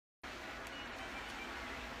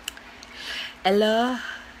Hello?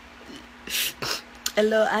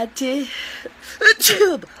 Hello, Auntie?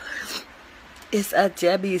 It's Auntie,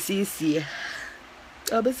 I'm BCC.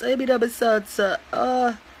 I'm sad, sir.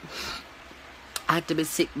 Oh. I had to be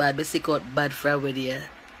sick, man. Be sick out bad from with you.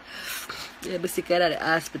 Yeah, be sick out of the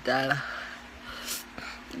hospital.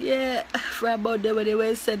 Yeah, from Monday when they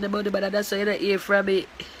were sending the money, but that's why you don't hear from me.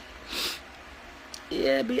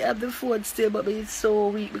 Yeah, me have the phone still, but me it's so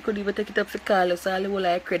weak. We couldn't even take it up for call. So all the whole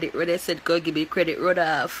like credit when they said, go give me credit, run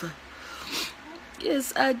off.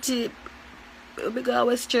 Yes, Auntie. Because I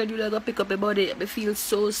was scared, you know, I pick up my money. I feel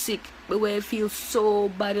so sick. My way I feel so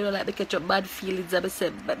bad, you know, like I catch up bad feelings. I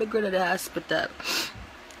said, let me go to the hospital.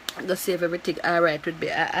 I'm gonna save everything alright with me.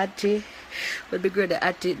 Auntie, when me go to the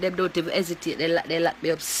auntie, them don't even hesitate. They lock me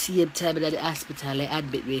up same time in the hospital. They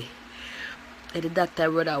admit me. And the doctor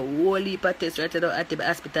run a whole heap of tests right now. Auntie, my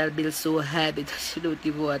hospital bill so high, but she don't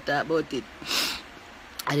even want to talk about it.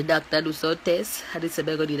 And the doctor do some tests, and they said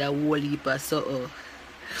I'm gonna need a whole heap of something.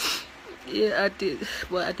 Yeah, I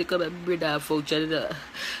think I'm a brain function. You know.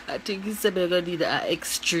 I think he said I'm gonna need an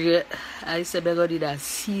X-ray. I said I'm gonna need a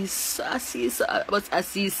C-section.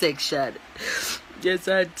 Yes,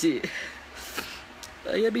 Auntie.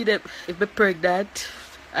 You mean that if I'm pregnant?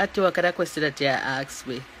 Auntie, what kind of question that you ask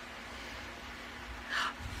me?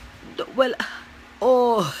 Well,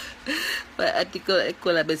 oh, but I think I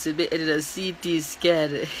call a message me in a CT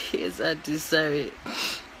scan. Yes, Auntie, sorry.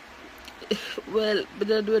 Well, I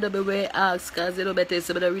don't know that I way ask because you know I tell you,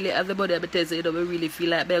 I don't really have the money. I tell you, you know, I really feel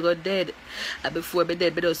like I'm dead. And before I'm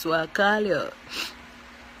dead, I just want to call you.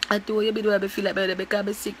 I told you, I feel like I'm dead because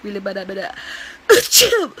I'm sick really bad. But I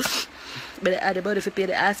had the money to pay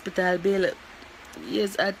the hospital bill.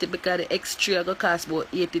 Yes, Auntie, because the X-ray is going to cost about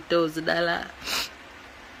 $80,000.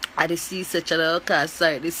 And the C-section is going to cost,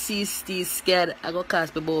 sorry, the CT scan is going to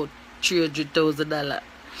cost me about $300,000.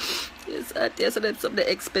 Yes, Auntie, so that's something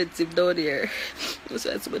expensive down here. That's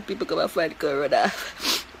why so many people come and find corona.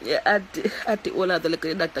 Yeah, Auntie, all of the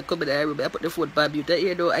little doctor come in the room. I put the phone by mute.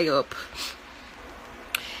 You know, I up.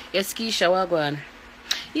 Yes, Keisha, what going?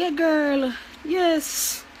 Yeah, girl.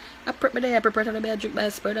 Yes. I prep my day. I prepare to drink my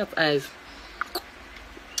spread up eyes.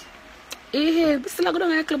 Hey, we still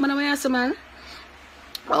going to club, man. I ask man.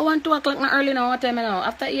 Well, 1, 2 o'clock not early now. What time now?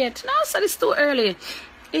 After 8? No, so it's too early.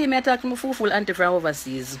 Hey, me talk to my full auntie from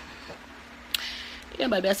overseas. Yeah,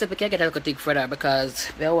 but I said we can get a little thing further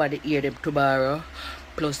because we want to hear them tomorrow.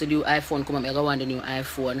 Plus the new iPhone come up, I want the new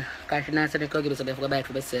iPhone. Because she not said they can give me something for buy it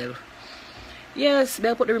for myself. Yes,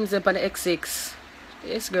 I put the rims up on the X6.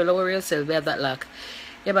 Yes, girl, don't worry yourself, we have that lock.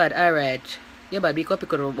 Yeah, bad, alright. Yeah, bad, we can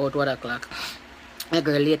pick up about 1 o'clock. Yeah,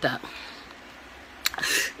 girl, later.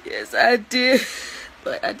 Yes, Auntie.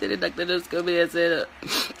 But Auntie, the doctor just come here and said,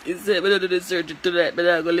 he said, we don't do the surgery tonight, but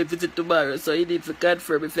I'm going to visit tomorrow. So you need to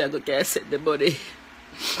confirm if I can send the money.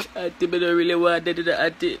 Auntie, I don't really want to do that,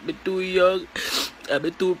 Auntie. I'm too young.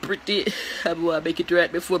 I'm too pretty. I want to make it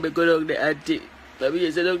right before I go down there, Auntie. I'm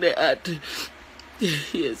here to down there, Auntie.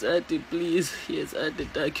 Yes, Auntie, please. Yes, Auntie,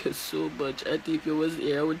 thank you so much. Auntie, if you was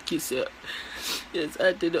here, I would kiss you. Yes,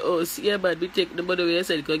 Auntie, the house. Yeah, man, we take the money away. I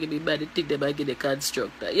said, you can give me money, take them and get the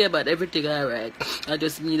constructor. Yeah, man, everything alright. I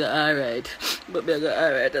just mean alright. But I go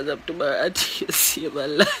alright as of tomorrow. Auntie, you save my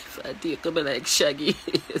life. Auntie, you come like Shaggy.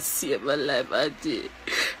 You save my life, Auntie.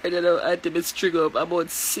 I don't know, Auntie, me string up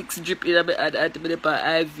about 6 drip in my hand. Auntie, me for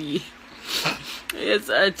IV. Yes,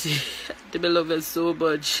 Auntie. Auntie, I love you so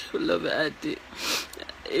much. I love you, Auntie.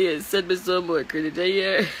 Yes, send me some more credit a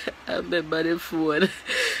year. I remember the phone.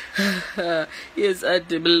 Yes,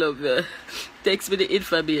 Auntie, I love you. Text me the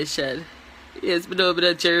information. Yes, I know I'm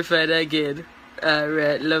not terrified again.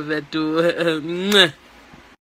 Alright, love you too.